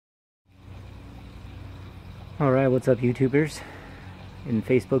Alright, what's up YouTubers and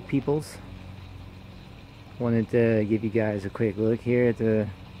Facebook peoples? Wanted to give you guys a quick look here at the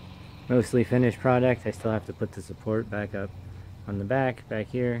mostly finished product. I still have to put the support back up on the back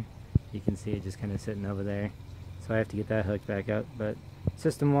here. You can see it just kind of sitting over there. So I have to get that hooked back up. But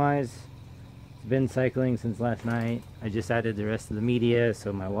system wise, it's been cycling since last night. I just added the rest of the media,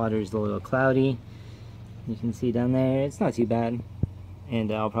 so my water is a little cloudy. You can see down there, it's not too bad. And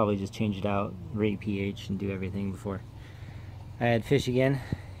I'll probably just change it out, rate pH, and do everything before I add fish again.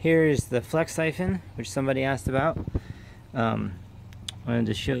 Here's the flex siphon, which somebody asked about. Wanted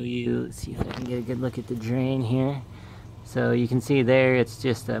to show you, let's see if I can get a good look at the drain here. So you can see there, it's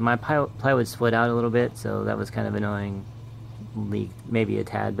just my plywood split out a little bit, so that was kind of annoying, leaked maybe a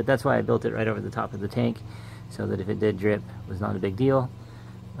tad, but that's why I built it right over the top of the tank, so that if it did drip, it was not a big deal,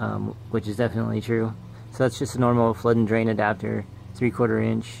 which is definitely true. So that's just a normal flood and drain adapter, 3/4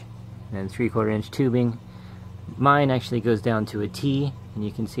 inch and 3/4 inch tubing. Mine actually goes down to a T, and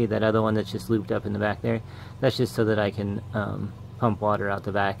you can see that other one that's just looped up in the back there. That's just so that I can pump water out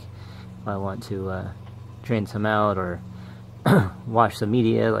the back if I want to drain some out or wash some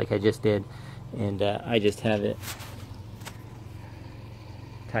media like I just did. And I just have it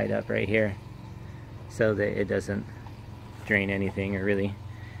tied up right here so that it doesn't drain anything or really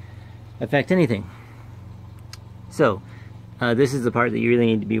affect anything. So this is the part that you really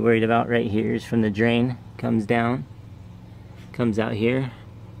need to be worried about right here. Is from the drain, comes down, comes out here,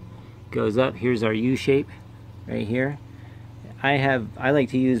 goes up. Here's our U shape right here. I like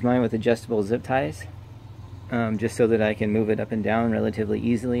to use mine with adjustable zip ties, just so that I can move it up and down relatively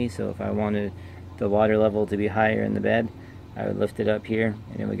easily. So if I wanted the water level to be higher in the bed, I would lift it up here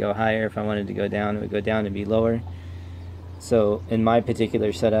and it would go higher. If I wanted to go down, it would go down and be lower. So in my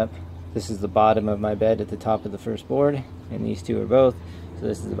particular setup, this is the bottom of my bed at the top of the first board, and these two are both, so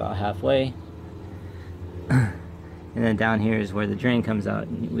this is about halfway. And then down here is where the drain comes out,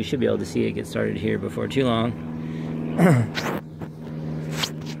 and we should be able to see it get started here before too long.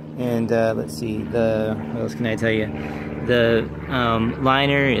 And let's see, what else can I tell you? The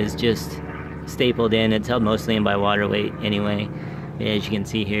liner is just stapled in. It's held mostly in by water weight anyway. As you can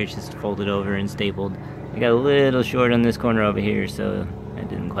see here, it's just folded over and stapled. I got a little short on this corner over here, so I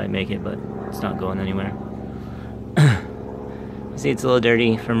didn't quite make it, but it's not going anywhere. See, it's a little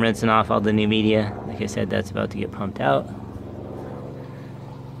dirty from rinsing off all the new media. Like I said, that's about to get pumped out.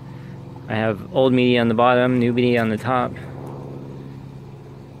 I have old media on the bottom, new media on the top.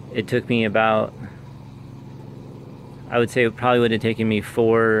 It took me about, I would say it probably would have taken me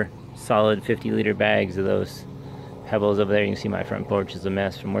 4 solid 50-liter bags of those pebbles over there. You can see my front porch is a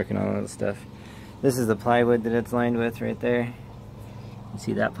mess from working on all this stuff. This is the plywood that it's lined with right there. You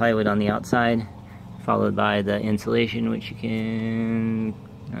see that plywood on the outside, followed by the insulation, which you can,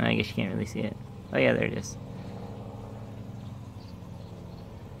 I guess you can't really see it. Oh yeah, there it is.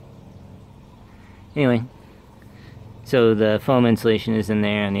 Anyway, so the foam insulation is in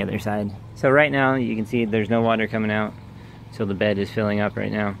there on the other side. So right now you can see there's no water coming out, so the bed is filling up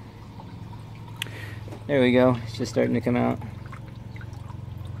right now. There we go, it's just starting to come out.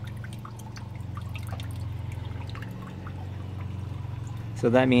 So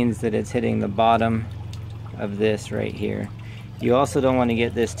that means that it's hitting the bottom of this right here. You also don't want to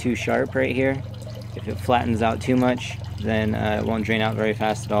get this too sharp right here. If it flattens out too much, then it won't drain out very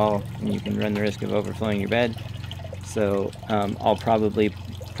fast at all, and you can run the risk of overflowing your bed. So I'll probably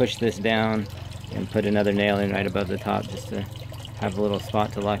push this down and put another nail in right above the top just to have a little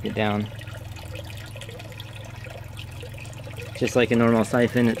spot to lock it down. Just like a normal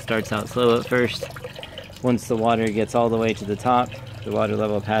siphon, it starts out slow at first. Once the water gets all the way to the top, the water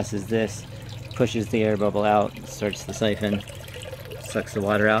level passes this, pushes the air bubble out, starts the siphon, sucks the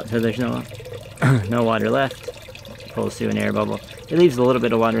water out until there's no water left, pulls through an air bubble. It leaves a little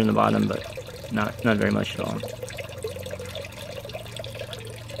bit of water in the bottom, but not very much at all.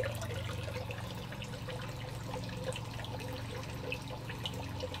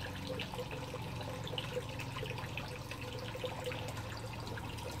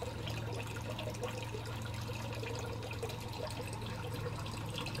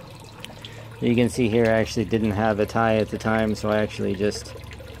 You can see here I actually didn't have a tie at the time, so I actually just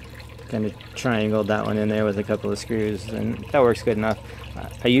kind of triangled that one in there with a couple of screws, and that works good enough.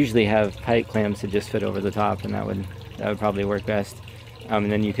 I usually have pipe clamps that just fit over the top, and that would probably work best.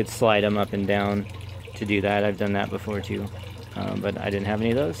 And then you could slide them up and down to do that. I've done that before too, but I didn't have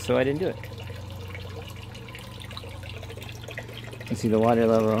any of those, so I didn't do it. You can see the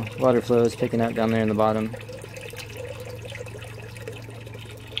water flow is picking up down there in the bottom.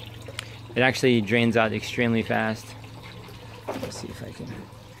 It actually drains out extremely fast. Let's see if I can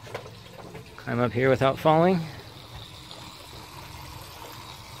I'm up here without falling.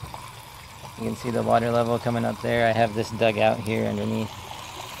 You can see the water level coming up there. I have this dug out here underneath.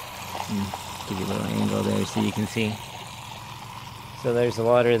 Give you a little angle there so you can see. So there's the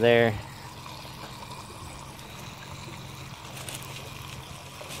water there.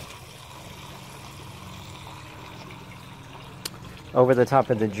 Over the top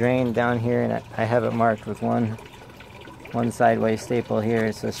of the drain down here, and I have it marked with one sideways staple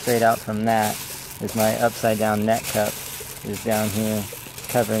here, so straight out from that is my upside down net cup is down here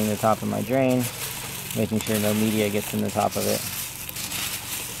covering the top of my drain, making sure no media gets in the top of it.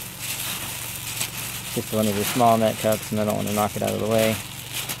 Just one of the small net cups, and I don't want to knock it out of the way.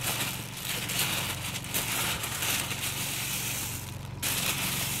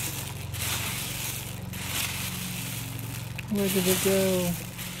 Where did it go?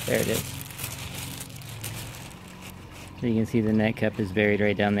 There it is. So you can see the net cup is buried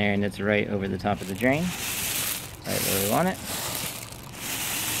right down there, and it's right over the top of the drain, right where we want it.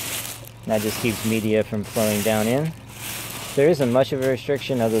 And that just keeps media from flowing down in. There isn't much of a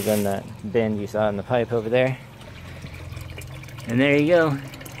restriction other than that bend you saw in the pipe over there. And there you go.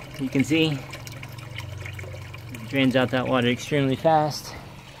 You can see it drains out that water extremely fast.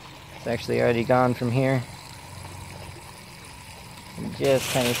 It's actually already gone from here. You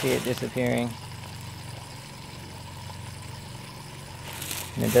just kind of see it disappearing.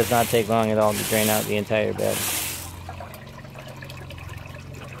 And it does not take long at all to drain out the entire bed.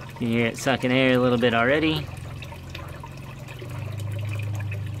 You can hear it sucking air a little bit already.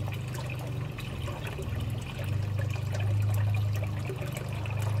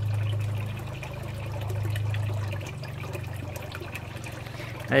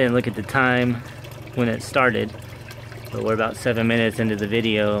 I didn't look at the time when it started, but we're about 7 minutes into the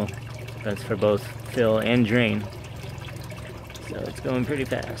video. That's for both fill and drain. So it's going pretty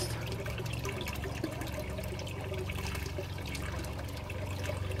fast.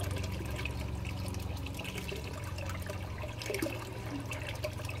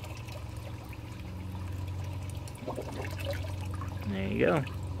 There you go,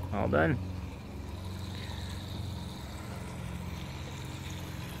 all done.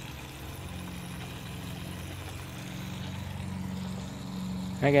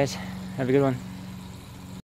 Alright guys, have a good one.